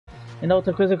Ainda há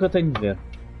outra coisa que eu tenho de ver.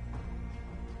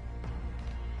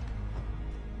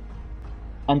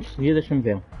 Antes de ir, deixa-me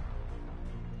ver.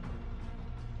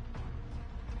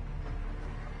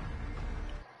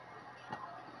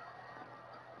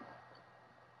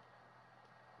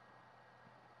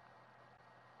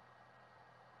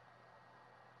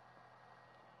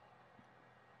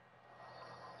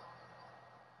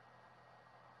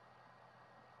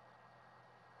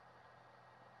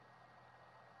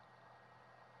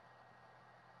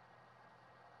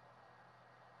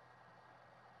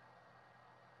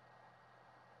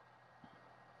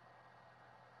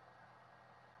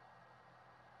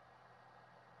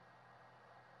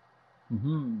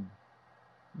 Uhum.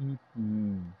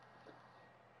 Uhum.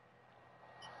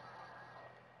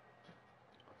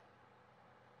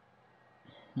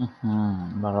 Uhum.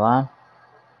 Bora lá.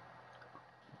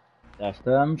 Já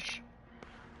estamos.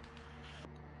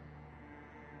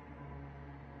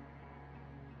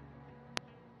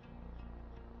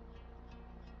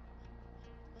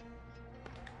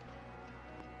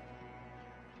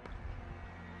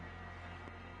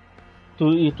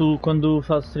 E tu quando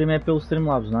fazes stream é pelo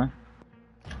Streamlabs, não é?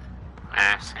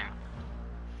 É, sim.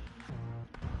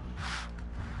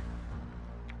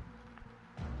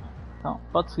 Então,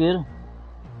 pode seguir.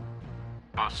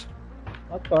 Posso.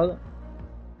 Pode.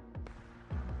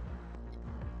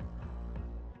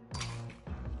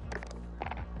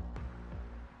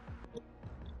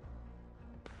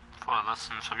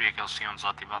 Foda-se, não sabia que eles tinham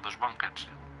desativado os banquetes.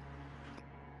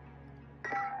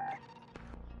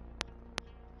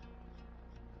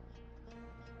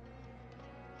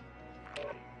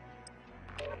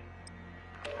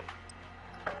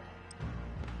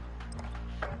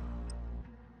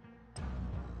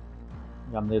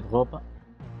 Já mudei de roupa.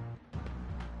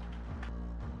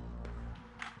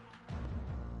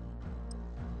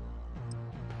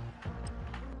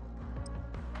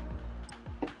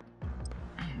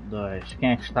 Dois.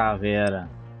 Quem é que está a ver?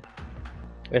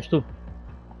 És tu?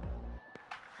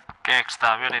 Quem é que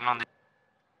está a ver e não diz?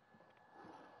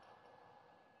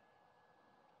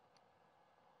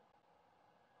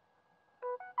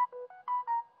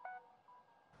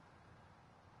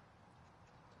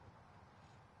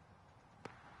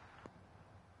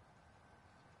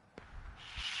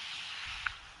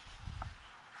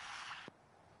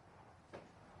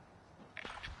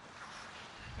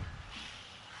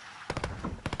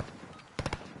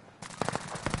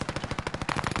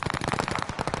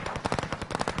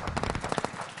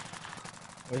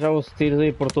 Eu já ouço tiros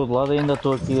aí por todo lado e ainda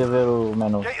estou aqui a ver o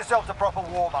menu. Get yourself to proper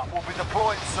warm-up. We'll be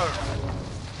deploying soon.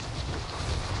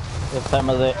 Eu sei,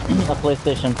 mas é a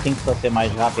PlayStation 5 para ser mais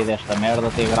rápida esta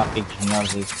merda, tem gráficos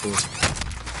melhores e isso tudo.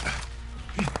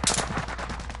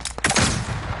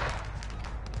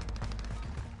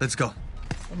 Let's go.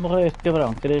 Morreste,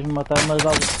 cabrão, querias me matar, mas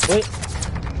algo. Oi!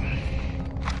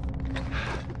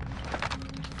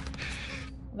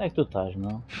 Onde é que tu estás,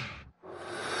 meu?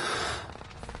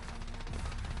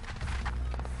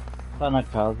 Está na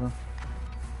casa.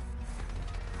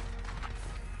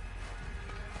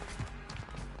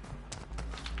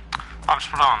 Vamos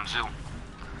para onde, Gil?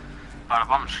 Agora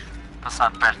vamos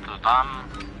passar perto do dano.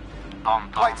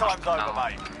 Playtime's over,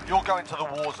 mate. You're going to the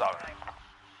war zone.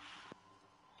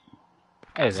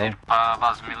 Queres ir para a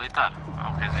base militar?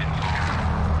 Ou queres ir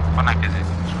no... Quando é que queres ir?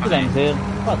 Podemos ir,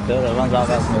 pode ser, vamos à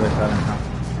base militar então.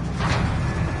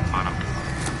 Bora.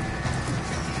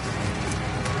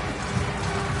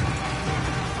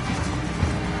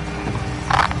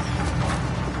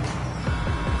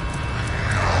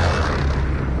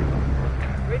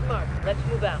 Grid mark, let's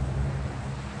move out.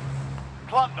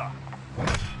 Plunder.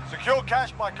 Secure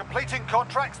cash by completing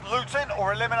contracts, looting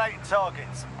or eliminating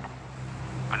targets.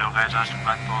 Olha, o gajo acho que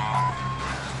vai para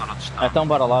o setor de estado. Então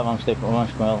bora lá, vamos com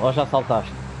ele. Ou já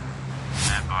saltaste?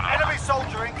 É, bora lá. Enemy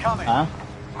soldier incoming. Hã?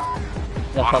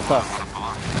 Já Bora, saltaste? bora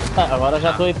para lá. Agora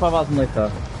já estou a ir para a base militar.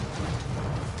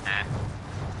 É.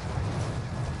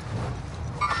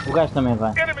 O gajo também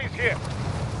vai. Enemies here.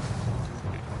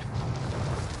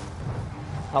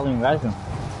 Está ali um gajo? Não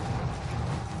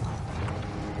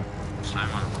sei,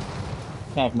 mano.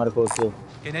 Quem é que marcou aquilo?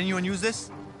 Can anyone use this?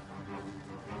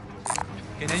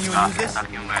 Can anyone use this? Está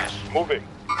aqui um gajo. Moving.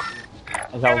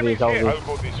 Já ouvi. I'll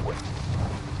go this way.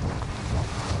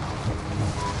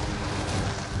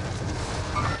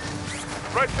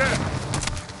 Right there.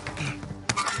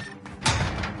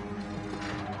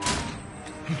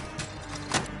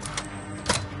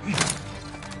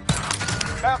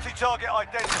 Bounty target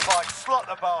identified. Slot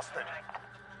the bastard.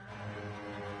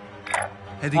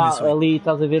 Heading this way. Ali,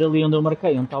 estás a ver ali onde eu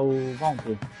marquei, onde está o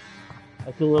bounty.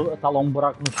 Aquilo, está lá um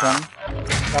buraco no chão,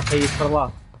 já para ir para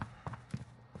lá.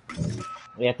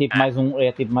 É tipo mais um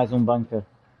bunker.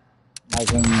 Mais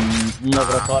um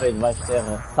laboratório debaixo de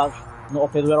terra. Sabes? Ao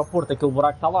pé do aeroporto, aquele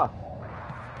buraco está lá.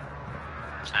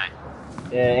 Sei.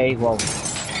 É igual.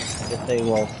 Esse é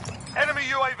igual.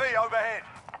 Enemy UAV overhead.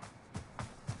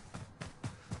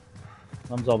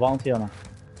 Vamos ao bounty ou não?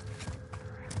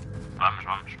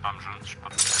 Vamos juntos.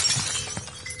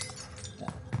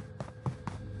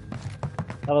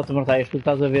 Estava a te perguntar, és tu que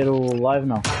estás a ver o live?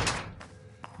 Não.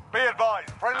 Be advised,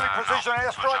 friendly precision não,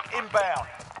 airstrike já. inbound.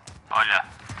 Olha,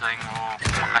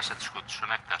 tenho uma caixa de escudos.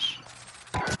 Onde é que estás?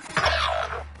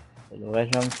 Olha, o gajo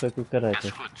já me foi com o Queres careca.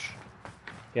 escudos?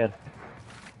 Quero.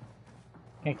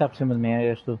 Quem é que está por cima de mim?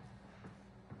 És tu?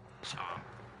 Sou eu.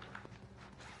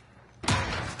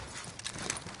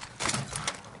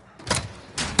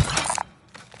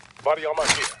 Body armor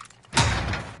here.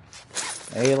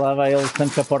 Aí lá vai ele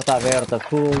sempre com a porta aberta,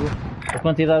 fogo. A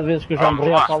quantidade de vezes que eu já Vamos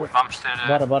morri lá, à pala. vamos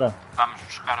ter... Bora. Vamos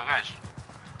buscar o gajo.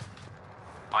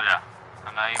 Olha,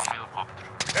 anda aí um helicóptero.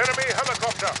 Enemy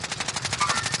helicopter.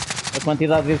 A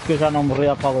quantidade de vezes que eu já não morri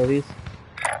à pala disso.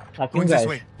 Está aqui um Going this gajo.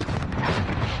 way.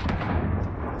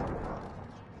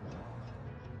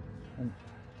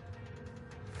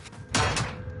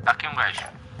 Está aqui um gajo.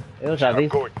 Eu já I'm disse.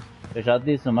 going. Eu já te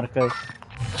disse, eu marquei.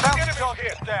 Bounty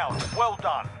target is down. Well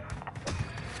done.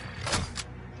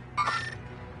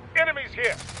 Enemies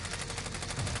here.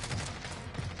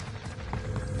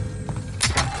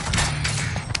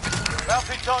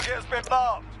 Bounty target has been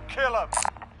marked. Kill him.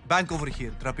 Bank over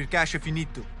here. Drop your cash if you need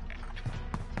to.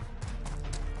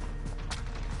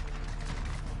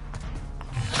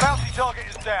 Bounty target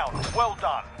is down. Well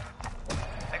done.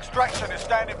 Extraction is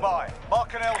standing by.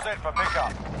 Mark an LZ for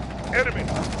pickup. Enemy.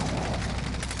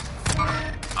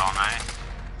 Não, não é?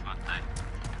 Botei.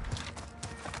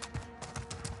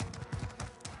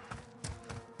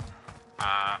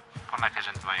 Onde é que a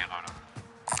gente vai agora?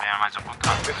 Ganhar mais um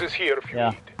contrato. This is here if you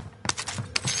Yeah. need.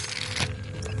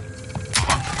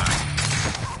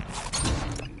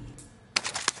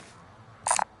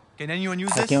 Can anyone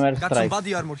use Aqui this? um Got some airstrike.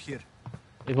 body armor here.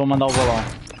 E vou mandar o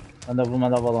balão. Vou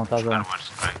mandar o balão, estás a Buscar ver? o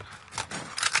airstrike.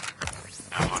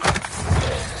 Agora.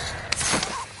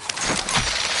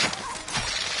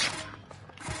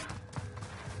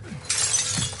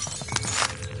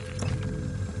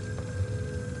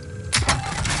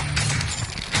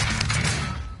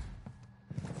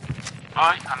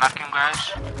 Oi, anda aqui um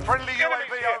gajo. Friendly Enemies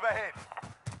UAV here. overhead.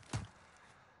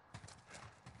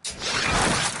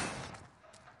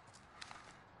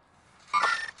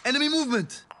 Enemy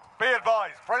movement! Be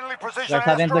advised, friendly precision Já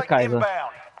está dentro da airstrike casa.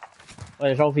 inbound.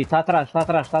 Olha, já ouvi. Está atrás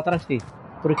de ti.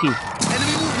 Por aqui.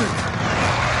 Enemy movement!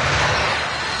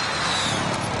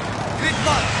 Grid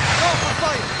blood! Go for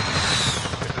fire!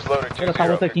 This is loaded Olha, está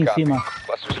outro aqui em cima.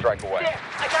 Cluster strike away. There,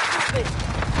 I got movement.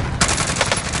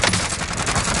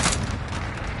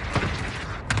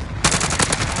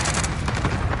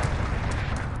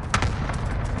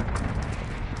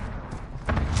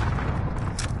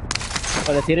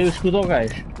 Olha, tirei o escudo ao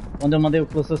gajo. Onde eu mandei o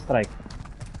Cluster Strike.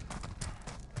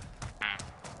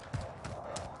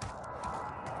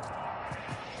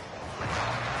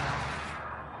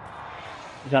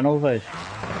 Já não o vejo.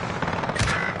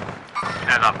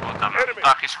 Filha da puta, mano.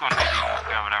 Está aqui escondidinho,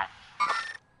 cabrão.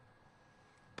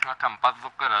 Está acampado do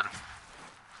caralho.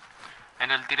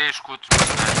 Ainda lhe tirei os escudos, mas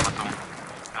o gajo matou-me.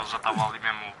 Ele já estava ali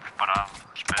mesmo preparado.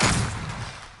 Espera.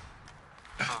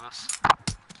 Foda-se.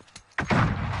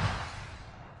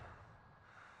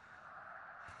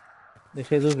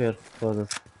 Deixei de o ver.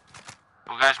 Foda-se.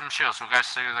 O gajo mexeu-se, o gajo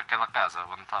saiu daquela casa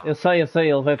onde estava. Eu sei,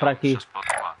 ele veio para aqui. Mexeu-se para o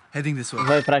outro lado. Heading this way.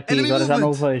 Veio para aqui, Enemy agora já não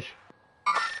o movement. vejo.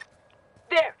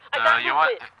 There, I got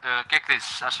movement. O que é que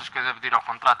dizes? Achas que eu devo ir ao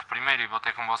contrato primeiro e vou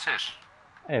ter com vocês?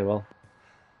 É igual.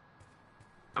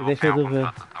 Eu vou Deixa pegar de o ver.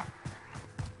 contrato, então.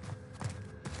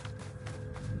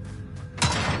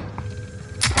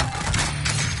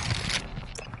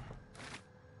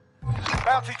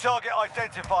 Bounty target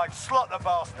identified. Slot the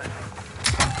bastard.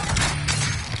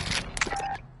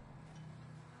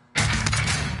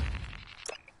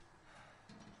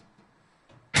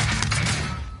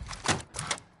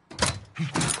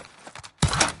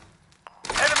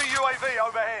 Enemy UAV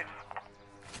overhead.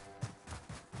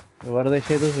 Agora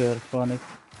deixei de o ver, Fónix.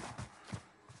 Onde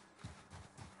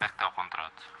é que está o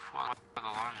contrato? Foda-se, de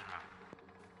longe,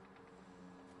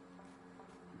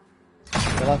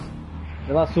 meu.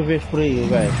 Vê lá se o vês por aí, o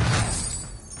gajo.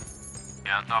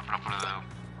 Já estou à procura dele.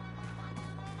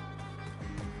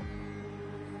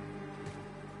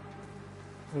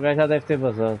 O gajo já deve ter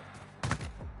vazado.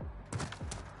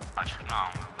 Acho que não,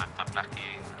 ele deve estar por aqui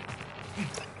ainda.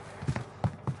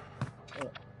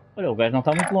 Olha, o gajo não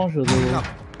está muito longe do...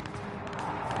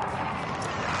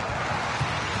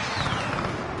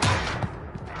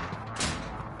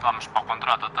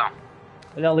 Pronto, então.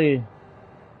 Olha ali.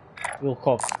 O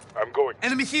helicóptero. I'm going.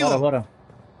 Enemy Bora, helo. bora.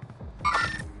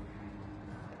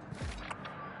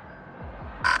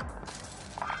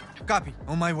 Copy.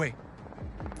 On my way.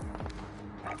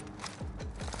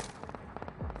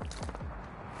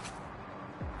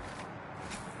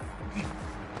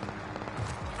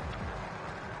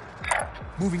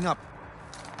 Moving up.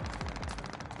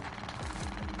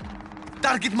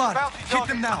 Target marked. Bounty Hit target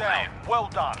them is now. down. Well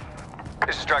done.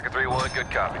 This is Striker 3-1.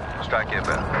 Good copy. Strike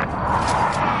inbound.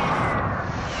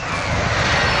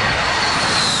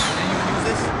 Anyone use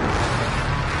this?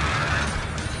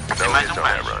 Tem mais um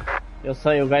gajo. run. Eu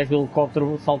sei, o gajo do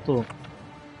helicóptero saltou.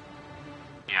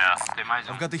 Yeah, tem mais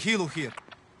um. I've got the helo here.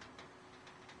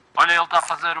 Olha, ele está a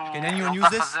fazer o. Can anyone Ele está a use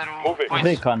this? fazer o. Move it. O Pois,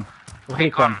 Recon. O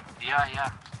Recon. Recon.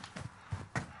 Yeah.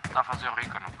 Está a fazer o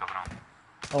Recon, o cabrão.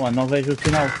 Oh, mano, não vejo o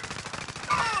sinal.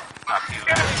 Está aqui o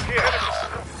gajo.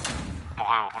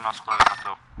 Morreu, o nosso colega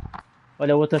matou.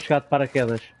 Olha o outro a chegar de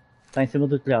paraquedas. Está em cima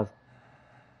do telhado.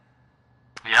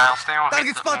 Yeah, eles têm um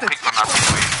Target Recon spotted.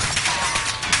 nativo aí.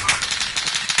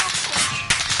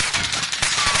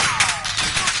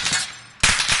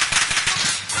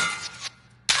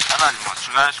 Caralho, mas os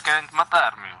gajos querem te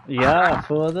matar, meu. Já,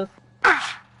 foda-se.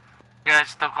 Os gajos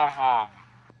estão com fome.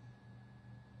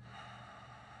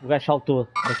 O gajo saltou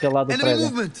daquele lado do Enemy prédio.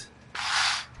 movement.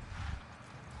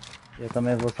 Eu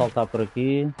também vou saltar por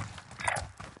aqui.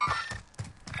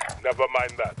 Never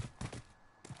mind that.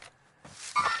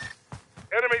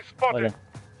 Enemy spotted. Olha,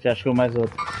 já chegou mais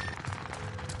outro.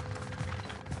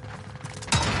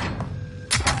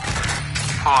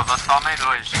 Foda-se, tomei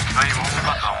dois. Veio um e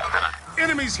matou-me, caralho.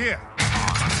 Enemies here.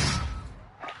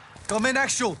 Command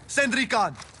actual. Send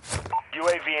recon.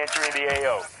 UAV entering the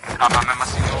AO. Ah, mas mesmo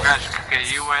assim o gajo que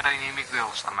caiu era inimigo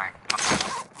deles também.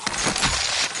 Matou-me.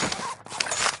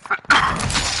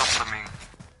 Matou para mim.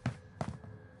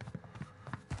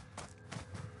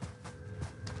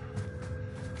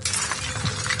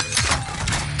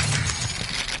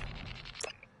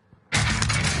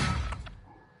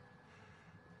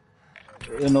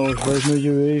 Eu não os vejo no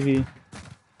UAV.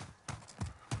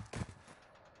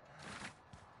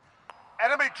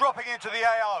 Enemy dropping into the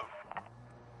AO.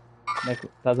 Como é que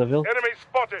estás a vê-lo? Enemy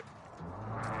spotted.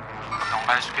 Um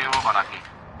gajo caiu agora aqui.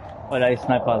 Olha aí,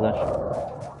 snipadas.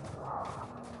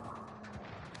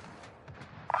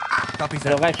 Copy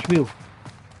Olha, o that. gajo subiu.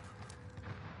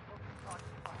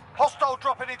 Hostile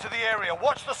dropping into the area.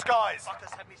 Watch the skies.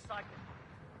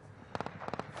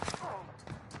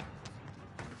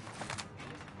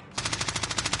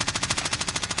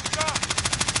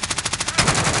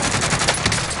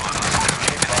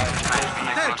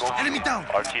 There. Enemy down.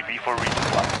 RTV for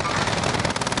resupply.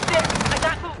 There, I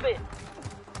got movement.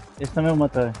 Esse também o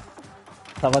matei.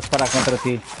 Estava a disparar contra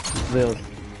ti. Deus.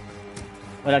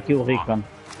 Olha aqui o Recon.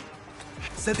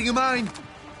 Setting a mine.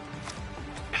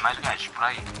 Tem mais gajos por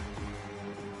aí.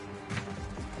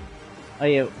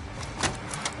 Aí eu.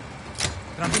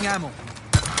 Dropping ammo.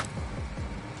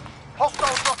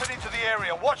 Hostile dropping into the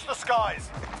area. Watch the skies.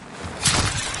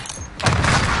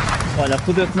 Olha,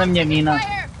 fodeu-se na minha mina.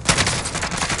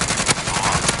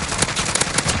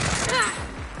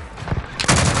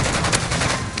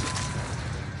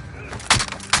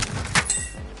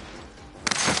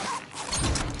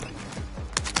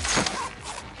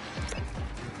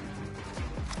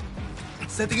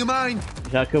 Setting a mine.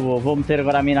 Já acabou. Vou meter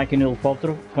agora a mina aqui no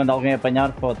helicóptero. Quando alguém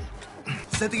apanhar, pode.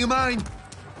 Setting a mine.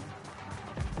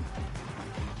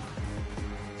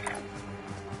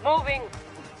 Moving.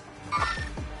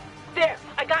 There,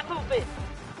 I got movement.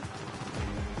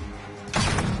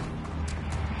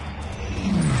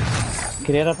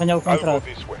 Querer apanhar o I'll go contrato.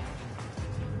 this way.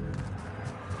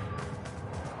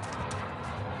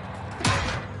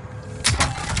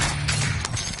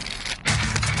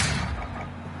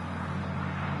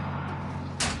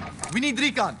 We need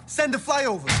recon. Send the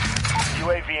flyover.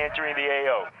 UAV entering the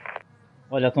AO.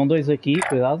 Olha, estão dois aqui,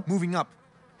 cuidado. Moving up.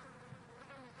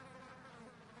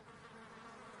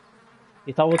 E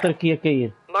está o outro aqui a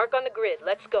cair. Mark on the grid,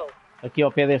 let's go. Aqui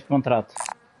ao pé deste contrato.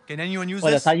 Can anyone use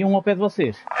Olha, this? está aí um ao pé de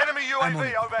vocês. Enemy I'm on UAV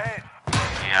it. overhead.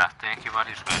 Yeah, tem aqui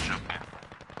vários gajos ok.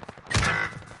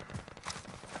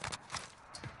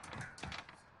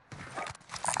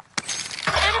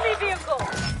 Enemy vehicle.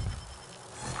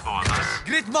 Foda-se.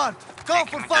 Grid marked. Tem Call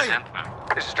aqui for muita fire. gente, meu.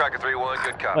 This is Striker 3-1.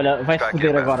 Good copy. Olha, vai-se Strike foder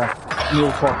inbound. agora. No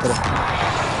helicóptero.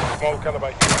 Small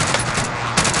caliber.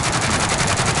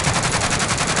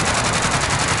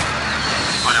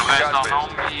 Olha, o gajo dá o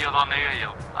nome e eu dou nega a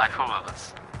ele. Ai,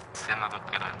 foda-se. Cena do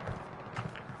caralho.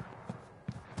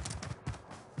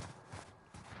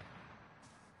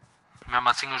 Mesmo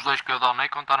assim, os dois que eu donei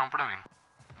contaram para mim.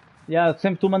 Yeah,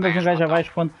 sempre tu mandas um gajo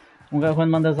abaixo quando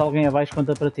mandas alguém abaixo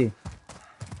conta para ti.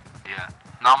 Yeah.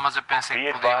 Não, mas eu pensei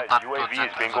Be que podiam estar advised, todos UAV is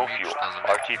entre os bingo amigos, fuel. estás a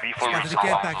ver? RTB for Spotted a resupply.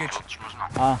 care Salvam os package. outros, mas não.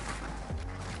 Ah,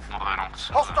 Morreram de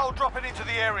certeza. Hostile dropping into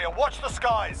the area. Watch the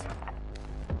skies.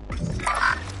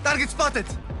 Target spotted.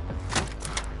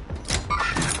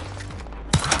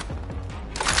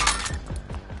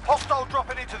 Hostile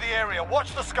dropping into the area.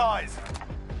 Watch the skies.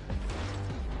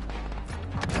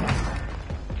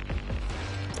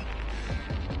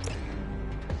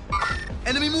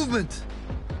 Enemy movement.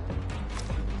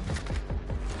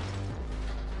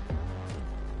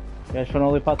 os gajos foram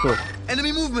ali para a torre.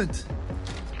 Enemy movement.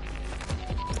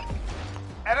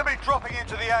 Enemy dropping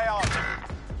into the AR.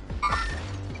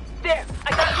 There,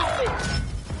 I got movement.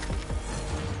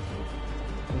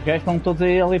 Os gajos estão todos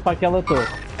aí ali para aquela torre.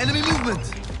 Enemy movement.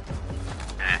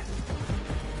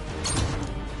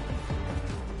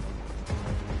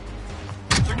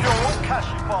 Secure all cash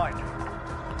you find.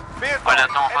 Be advised, Olha,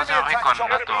 estão a enemy fazer um attack recon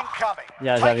chopper na torre. incoming.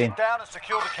 Já Take vi. it down and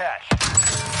secure the cash.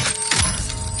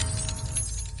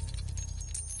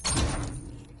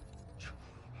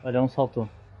 Olha, um saltou.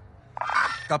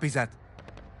 Copy that.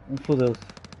 Um fodeu-se.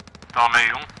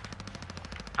 Tomei um.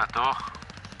 Na torre.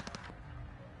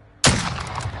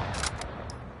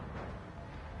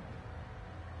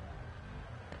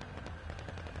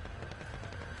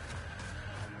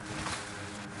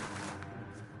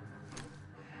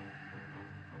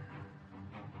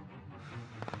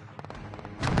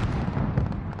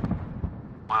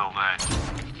 Morreu o gajo.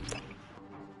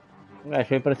 O gajo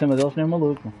foi para cima deles nem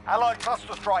maluco. Allied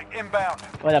cluster strike inbound.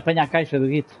 Olha, apanha a caixa do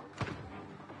guito.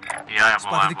 E aí,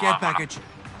 vou lá, Spotted a vou lá, care vou lá. package.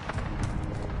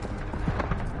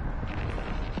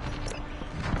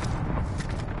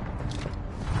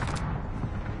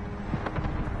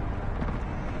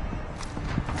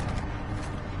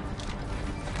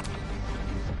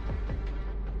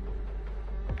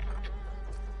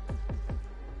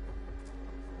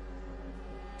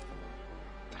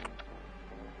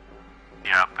 E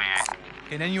aí, apanhei.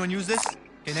 Can anyone use this?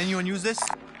 Can anyone use this?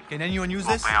 Can anyone use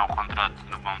Vou this? apanhar o contrato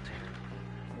no bounty.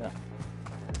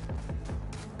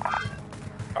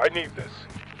 I need this.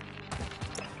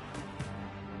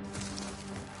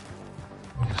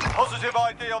 Positive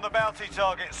ID on the bounty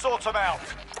target. Sort them out.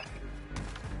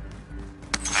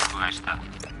 Como é que o gajo está?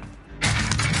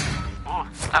 Oh,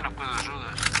 está no cu das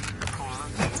ajudas.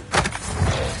 Foda-se.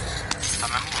 Está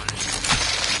mesmo longe.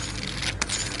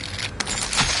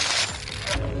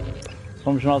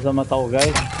 Somos nós a matar o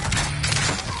gajo. Olha,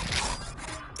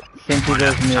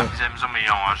 112 já mil. fizemos 1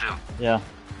 milhão ao Gil. Yeah.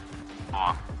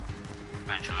 Boa.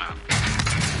 Bem jogado.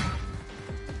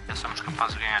 Já somos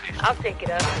capazes de ganhar isto. I'll take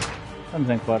it up. Estamos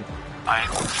em quarto. Ai,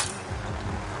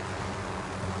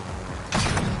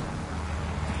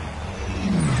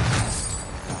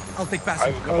 I'll take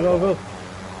passive. Go, go, go.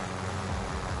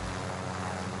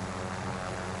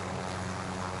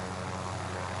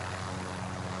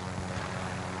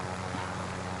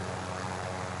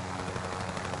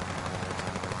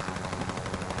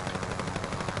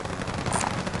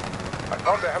 I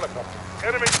found a helicopter.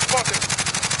 Enemy spotted.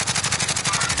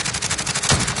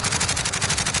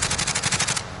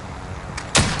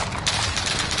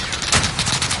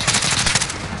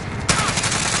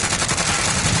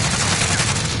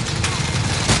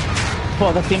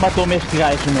 Foda-se, matou-me este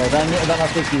gajo, meu, da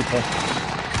nossa equipa.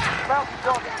 Bounty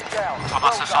target is down. a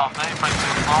vossa saltei, foi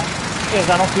muito bom. Eu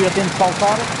já não fui a tempo de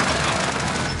saltar.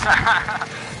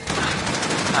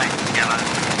 Ai, que ela.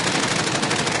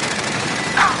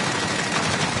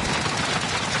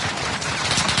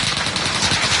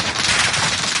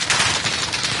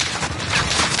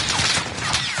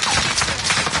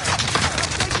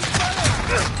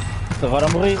 Agora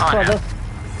morri, Olha. foda-se.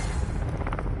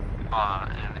 Oh,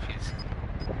 é difícil.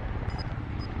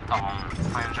 Tá bom,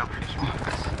 foi um jogo fixe, mano.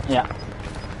 Yeah.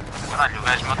 Caralho, o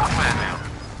gajo matou foi,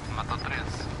 meu. Matou 13.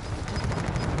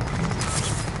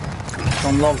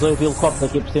 Estão logo dois helicópteros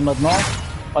aqui por cima de nós.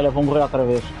 Olha, vou morrer outra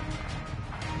vez.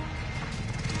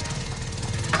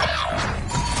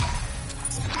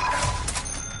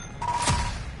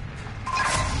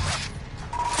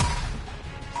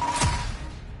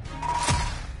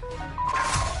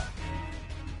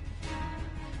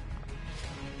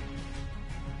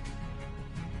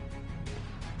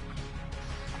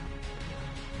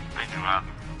 Bem jogado.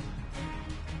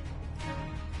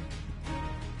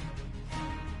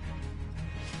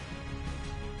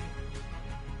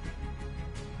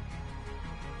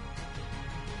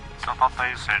 Só falta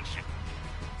aí o Sérgio.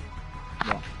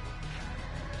 Yeah.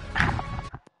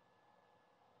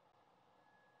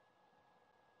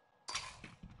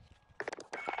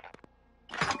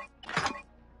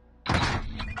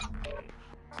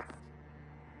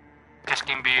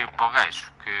 que envie para o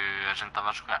gajo que a gente estava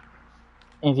a jogar.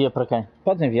 Envia para quem?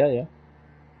 Podes enviar, é?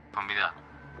 Convidado.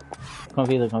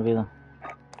 Convida, convida.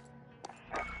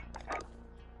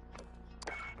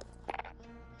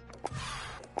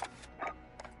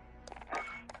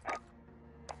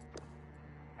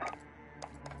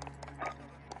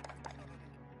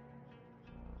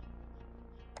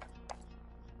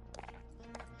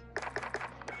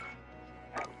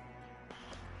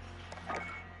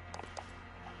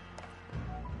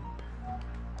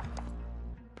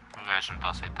 O gajo não está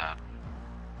a aceitar.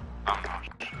 Vamos.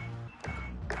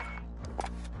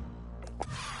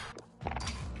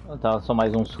 Dá só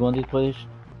mais um segundo e depois...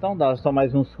 Então dá só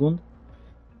mais um segundo.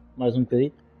 Mais um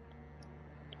bocadinho.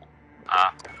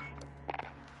 Ah,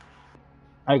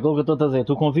 Aí aquilo que eu estou a dizer,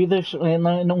 tu convidas,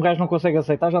 um gajo não consegue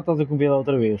aceitar, já estás a convidar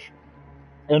outra vez.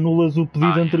 Anulas o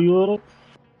pedido é. anterior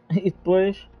e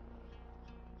depois...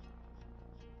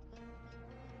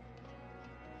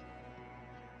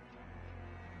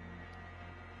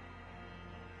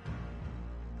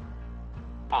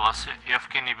 pô, eu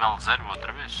fiquei nível 0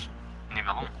 outra vez.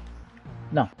 Nível 1.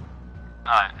 Não.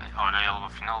 Ah, olha ele no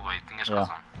final, bem, tinhas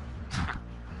Yeah. razão.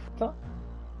 Tá.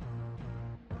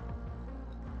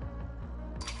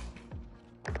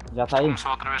 Já está aí?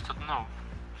 Começou outra vez tudo de novo.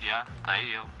 Já, está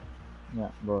aí ele.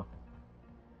 Yeah, boa.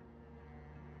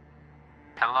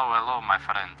 Hello, hello, my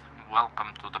friend.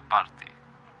 Welcome to the party.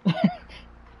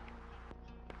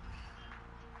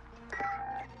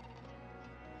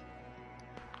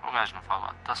 O gajo não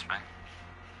fala, está-se bem.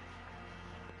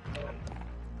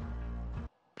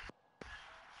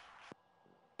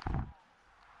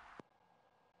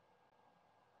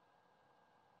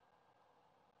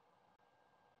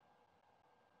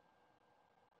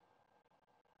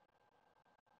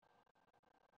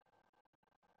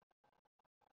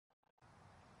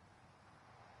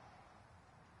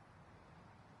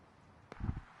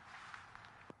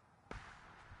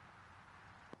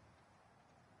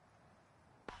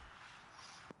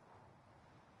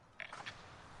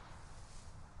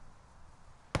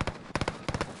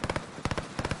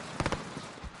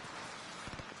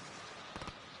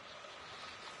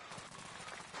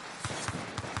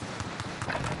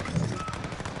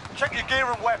 Check your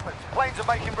gear and weapons. Planes are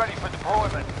making ready for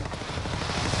deployment.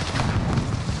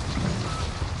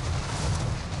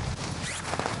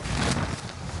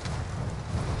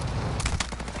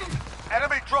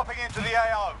 Enemy dropping into the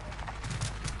AO.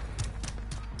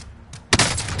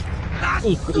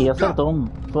 E acertou-me.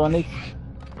 Fónix.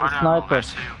 O Olha, o sniper. gajo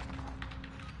saiu.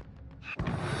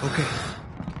 Okay.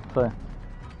 Foi.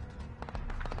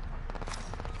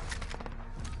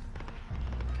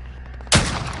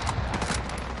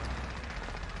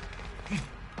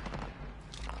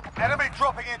 Enemy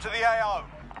dropping into the AO.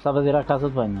 Estava a ir à casa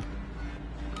de banho.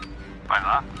 Vai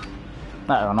lá.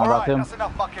 Não, eu não dá Alright, tempo. that's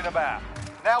enough fucking about.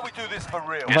 Now we do this for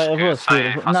real. Yes. Eu vou a Sai,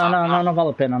 seguir. faça Não, não, algo, não, não. não vale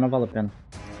a pena, não vale a pena.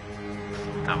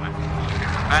 Está bem.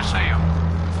 O gajo saiu.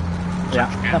 Já,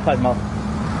 não faz mal.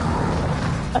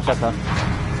 Ah, já está.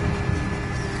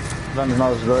 Vamos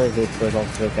nós dois e depois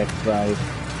vamos ver o que é que se vai.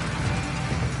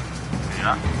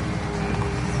 Já.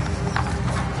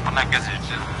 Onde é que queres ir?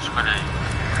 Escolhe aí.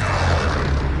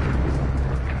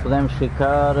 Podemos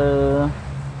ficar.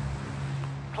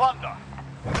 Plunder.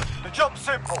 The job's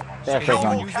simple. É, Can sei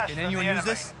anyone não. use it? Can anyone use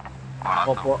this? Ora,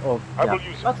 Ou, então. já. will use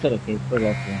it. Pode ser aqui, depois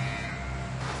logo se vê.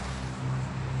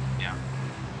 Já.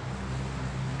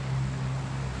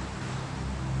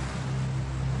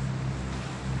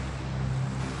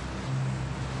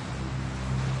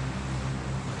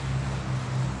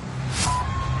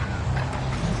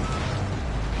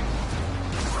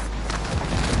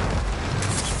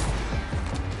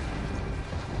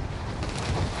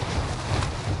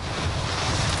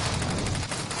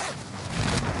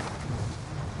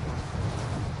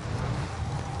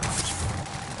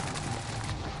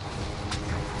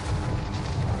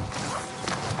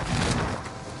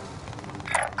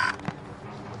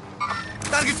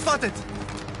 Target spotted!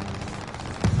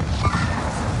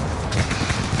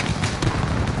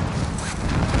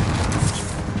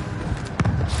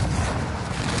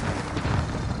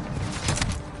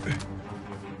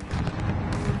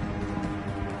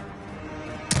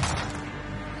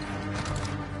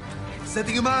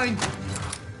 Setting a mine!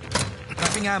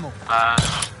 Dropping ammo.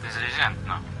 Estás desinteligente,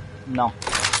 não? Não.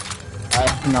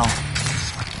 Acho que não.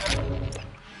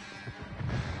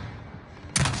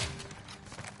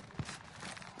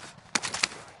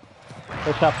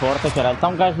 Fecha a porta, caralho. Está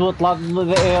um gajo do outro lado.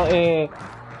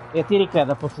 É tiro e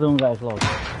queda para foder um gajo logo.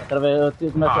 Outra vez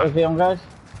eu começo a ver um gajo.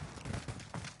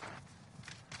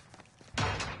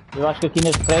 Eu acho que aqui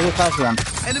neste prédio está gente.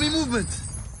 Enemy movement!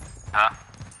 Ah,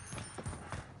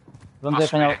 Vamos Posso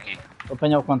subir apanhar, aqui?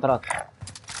 apanhar o contrato.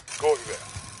 Copy that.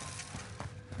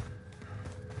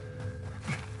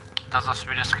 Estás a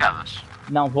subir as escadas?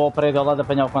 Não, vou ao prédio ao lado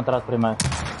apanhar o contrato primeiro.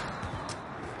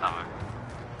 Tá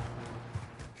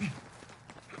bem.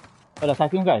 Olha, está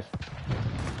aqui um gajo.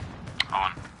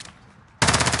 Aonde?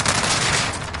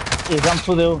 E já me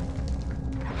fodeu.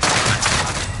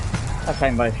 Está cá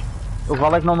em baixo. O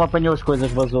vale é que não me apanhou as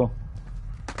coisas, vazou.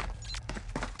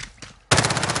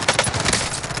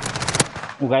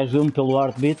 O gajo deu-me pelo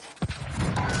heartbeat.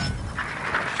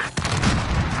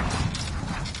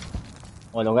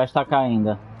 Olha, o gajo está cá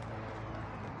ainda.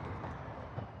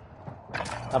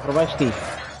 Está por baixo de ti.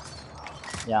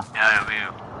 Já. Eu vi.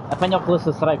 Apanha o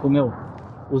Cluster Strike, o meu.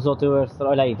 Usa o teu Air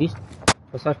Strike. Olha aí, viste?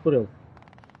 Passaste por ele.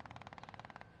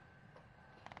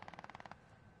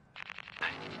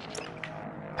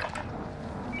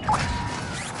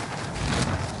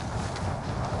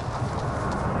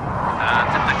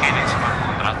 Tenta cair em cima do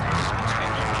contrato. Se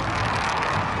conseguires.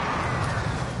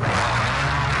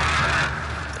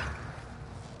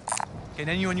 Can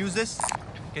anyone use this?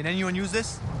 Can anyone use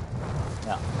this?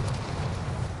 Já.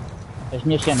 As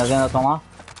minhas cenas ainda estão lá?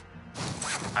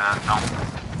 Não.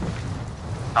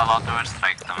 Está lá o teu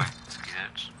airstrike também, se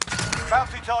quiseres.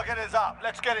 Bounty target is up.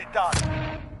 Let's get it done.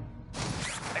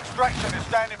 Extraction is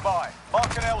standing by.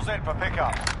 Mark an LZ for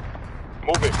pickup.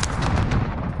 Move it.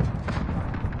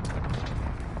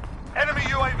 Enemy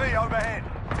UAV overhead.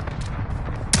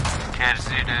 Queres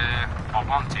ir ao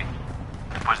Bounty?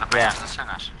 Depois de apanhar as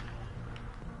cenas?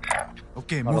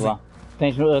 Okay, Bora moving. lá.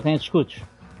 Tens escudos?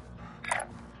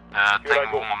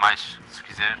 Tenho uma a mais, se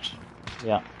quiseres.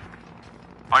 Já.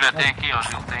 Olha, tem aqui, ó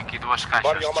Gil, tem aqui duas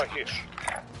caixas. Body on my de escudos. hip.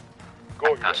 Go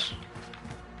here. Estás?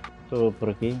 Estou por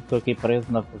aqui. Estou aqui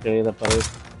preso na porcaria da parede.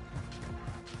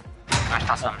 O gajo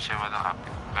está-se a mexer, vai dar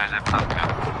rápido. O gajo é pesado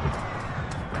mesmo.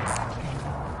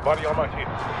 Body on my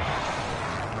hip.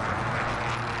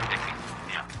 Aqui,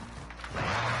 yeah.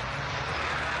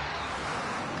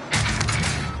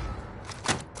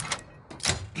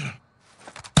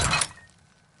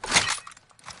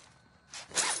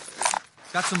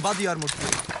 Got some body armor here.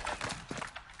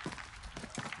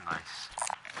 Nice.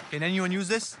 Can anyone use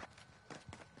this?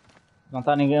 Não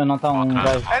está ninguém, não está um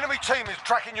gajo. Enemy team is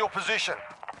tracking your position.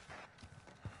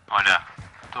 Olha,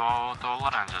 estou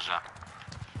laranja já.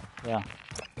 Já.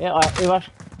 Eu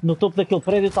acho que no topo daquele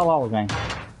prédio está lá alguém.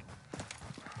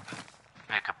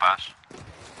 É capaz.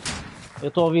 Eu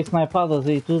estou a ouvir snipadas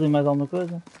aí e tudo e mais alguma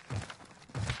coisa.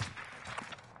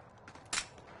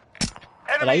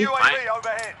 Enemy aí. UAV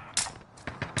overhead.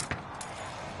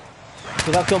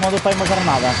 Cuidado que ele mandou para aí uma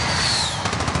granada.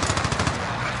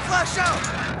 Flash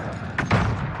out!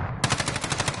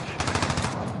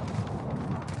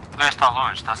 O gajo está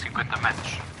longe, está a 50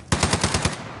 metros.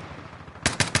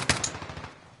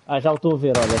 Ah, já o estou a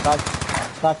ver, olha, está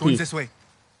aqui. Going this way.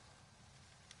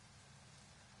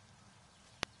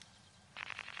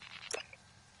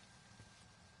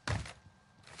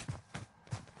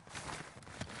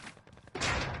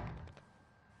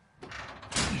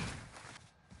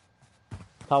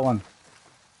 Está onde?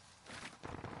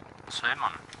 Não sei,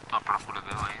 mano. Estou à procura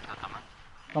dele ainda também.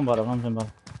 Então bora, vamos embora.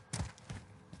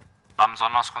 Vamos ao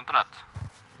nosso contrato.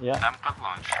 Já. Está um bocado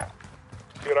longe.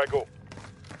 Here I go.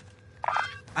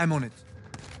 I'm on it.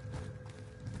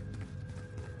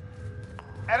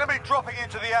 Enemy dropping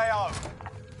into the AO.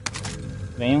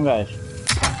 Vem um gajo.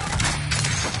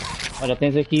 Olha,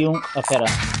 tens aqui um. Ah, pera.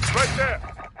 Right there.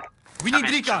 We need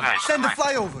Damage, recon. guys, Send the come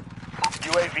on. flyover.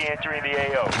 UAV entering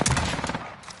the AO.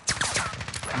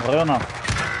 Morreu ou não?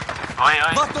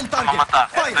 Oi, Bate um estão-me a target. matar.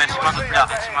 Fire. Está em cima do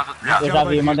telhado, em cima do telhado. Eu já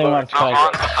vi, mandei um Não, airstrike.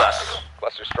 onde tu estás?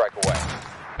 Cluster strike away.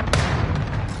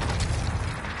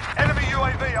 Enemy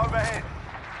UAV overhead.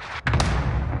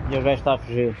 E o gajo está a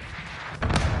fugir.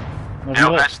 Mas É o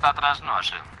morreu. gajo que está atrás de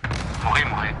nós.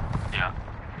 Morri. Yeah.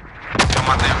 Eu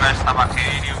matei o gajo que estava a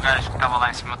cair e o gajo que estava lá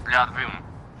em cima do telhado viu-me.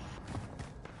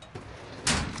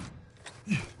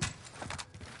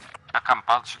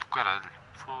 Acampados do caralho.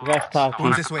 O gajo está aqui.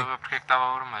 Agora This que way. estou a ver porque é que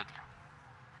estava vermelho.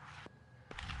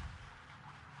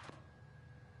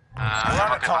 We're Eu out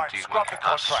vou of ter time. contigo, Scrap onde the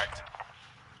estás? contract.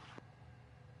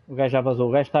 O gajo já vazou.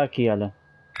 O gajo está aqui, olha.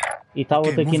 E está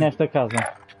outro aqui moving. nesta casa.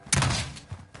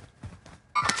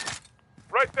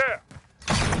 Right there.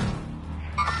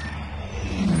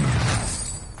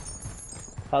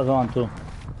 Estás onde tu?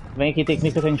 Vem aqui ter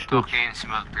comigo que eu tenho Estou escudos. aqui em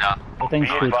cima do telhado. Eu tenho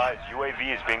escudos. UAV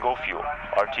is bingo fuel.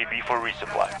 RTB for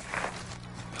resupply.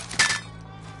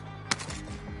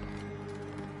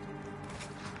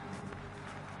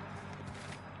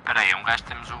 Espera aí, um gajo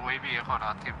temos o UAV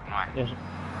agora ativo, não é?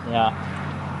 Já.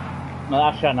 Mas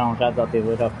acho que já não, já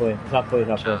desativou, já foi. Já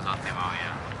desativou,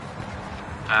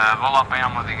 vou lá apanhar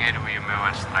o meu dinheiro e o meu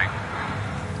airstrike.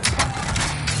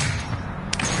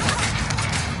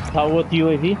 Está o outro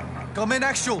UAV? Come in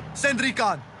actual. Send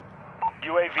recon.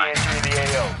 UAV entering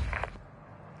the AO.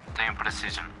 Tenho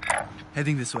precision.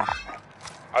 Heading this way.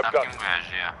 I've Está got aqui um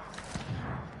it. gajo,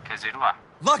 Queres ir lá?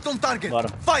 Locked on target. Bora.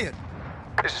 Fire.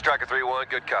 This is Striker 3-1,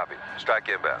 good copy. Strike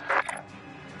inbound.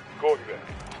 Going there.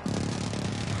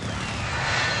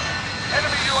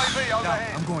 Enemy UAV Down.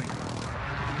 overhead. I'm going.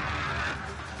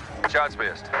 Shots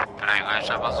missed. Espera aí, o gajo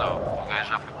já vazou. O gajo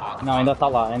já foi para o outro Não, ainda está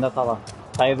lá, ainda está lá.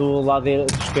 Está aí do lado de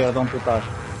esquerdo onde tu estás.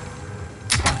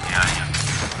 Yeah.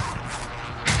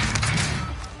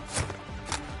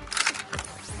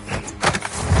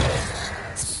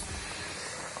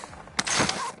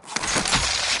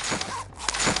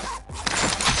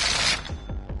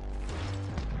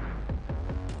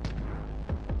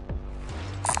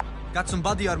 Got some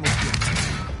body armor here.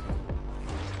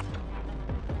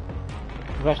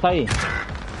 O gajo está aí.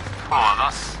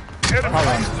 Foda-se. Enemy Hold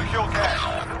on. trying to secure cash.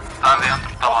 Está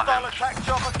dentro, está lá Hostile dentro. attack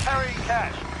chopper carrying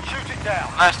cash. Shoot it down.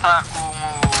 O gajo está com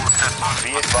o sensor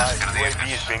Be de advised, baterias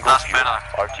UAV is cardíacas. bingo Está à fuel.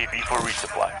 espera. RTB for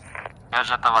resupply. O gajo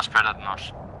já estava à espera de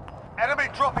nós. Enemy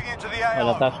dropping into the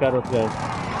Olha, está a AO. chegar outro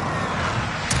gajo.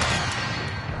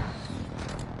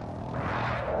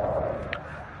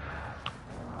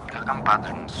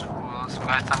 Acampados, se o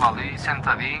gajo estava ali,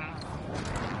 sentadinho,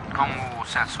 com o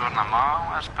sensor na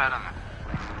mão, à espera, meu.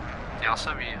 E ele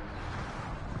sabia.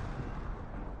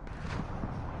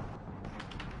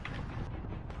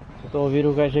 Estou a ouvir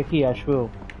o gajo aqui, acho eu.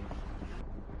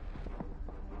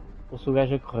 Ouço o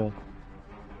gajo a correr.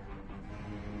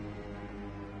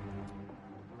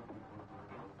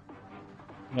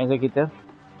 Vens aqui ter?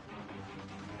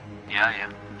 Yeah.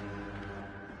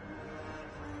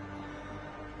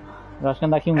 Eu acho que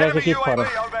anda aqui um gajo Enemy aqui fora.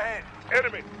 UAV overhead.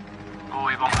 Enemy.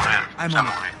 Ui, vão morrer. I'm Já on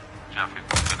it. morri. Já fui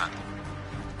cuidado.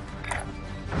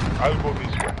 I'll go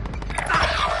this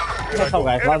way. Já está o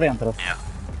gajo lá dentro. Yeah.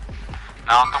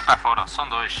 Não, estão cá fora, são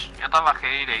dois. Eu estava a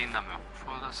cair ainda, meu.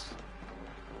 Foda-se.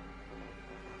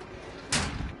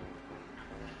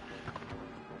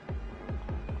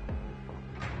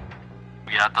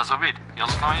 Já, estás a ouvir? Eles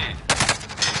estão aí.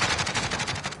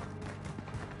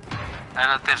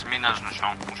 Era teres minas no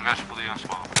chão, os gajos podiam-se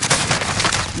logo.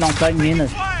 Não tenho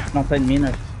minas. Não tenho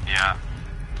minas. Yeah.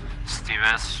 Se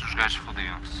tivesses, os gajos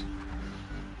fodiam-se.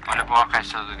 Olha para a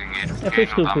caixa do dinheiro. É, foi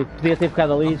que não dá. estúpido. Podia ter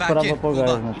ficado ali e I'm back disparava in. para o Hold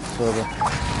gajo, on. mas que foda.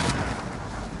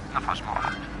 Não faz mal.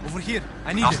 Over here.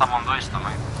 I need Eles it. estavam dois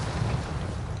também.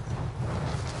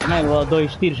 Também lá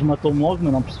 2 tiros matou-me logo,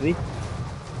 mas não percebi.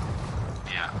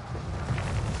 Yeah.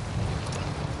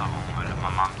 Tá bom, olha,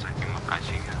 mamamos aqui uma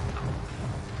caixinha. Então.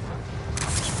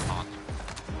 Vamos para o outro.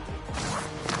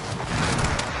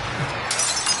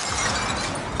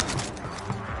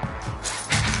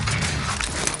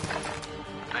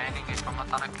 Não tem ninguém para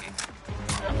matar aqui.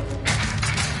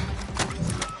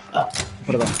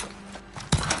 Perdão.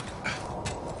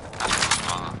 Acho que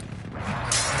toda.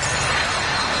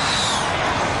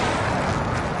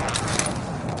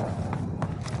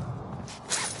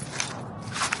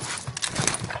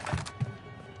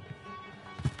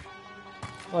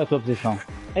 Qual é a tua posição?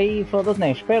 Aí, foda-se,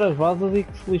 nem esperas, vazas e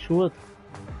que se lixe o outro.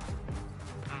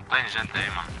 Não tem gente aí,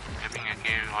 mano. Eu vim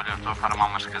aqui, olha, estou a farmar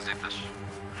umas casitas.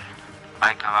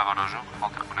 Vai acabar agora o jogo,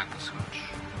 falta 40 segundos.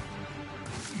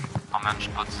 Ao menos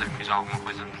para dizer que fiz alguma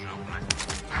coisa no jogo, né?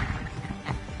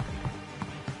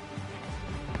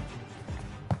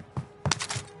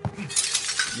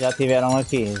 Já tiveram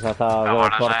aqui, já está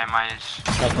Agora porta, já é mais.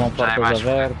 já estão Já é portas mais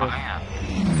poder abertas. para ganhar.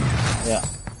 Já.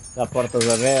 Já portas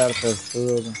abertas,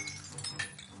 tudo.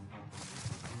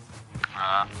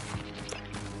 Ah.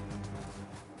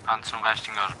 Antes um gajo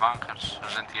tinha os bunkers, a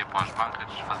gente ia para os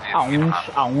bunkers, fazia dinheiro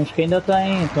rápido. Há uns que ainda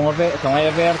têm, estão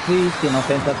abertos e não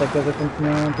têm tanta coisa como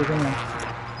tinham antigamente.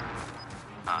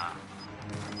 Ah.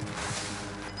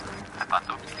 É pá,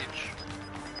 estou pedidos.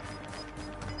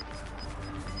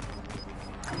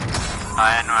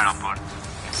 Ah, é no aeroporto.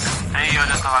 Ei,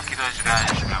 olha, estava aqui dois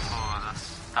gajos, meu,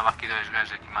 foda-se. Estava aqui dois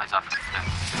gajos aqui mais à frente.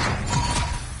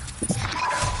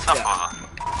 Só foda.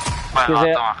 Vai lá, quiser-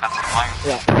 estão a casa de banho.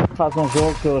 Já. Faz um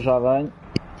jogo que eu já venho.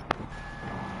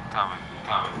 Tá bem,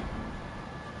 tá bem.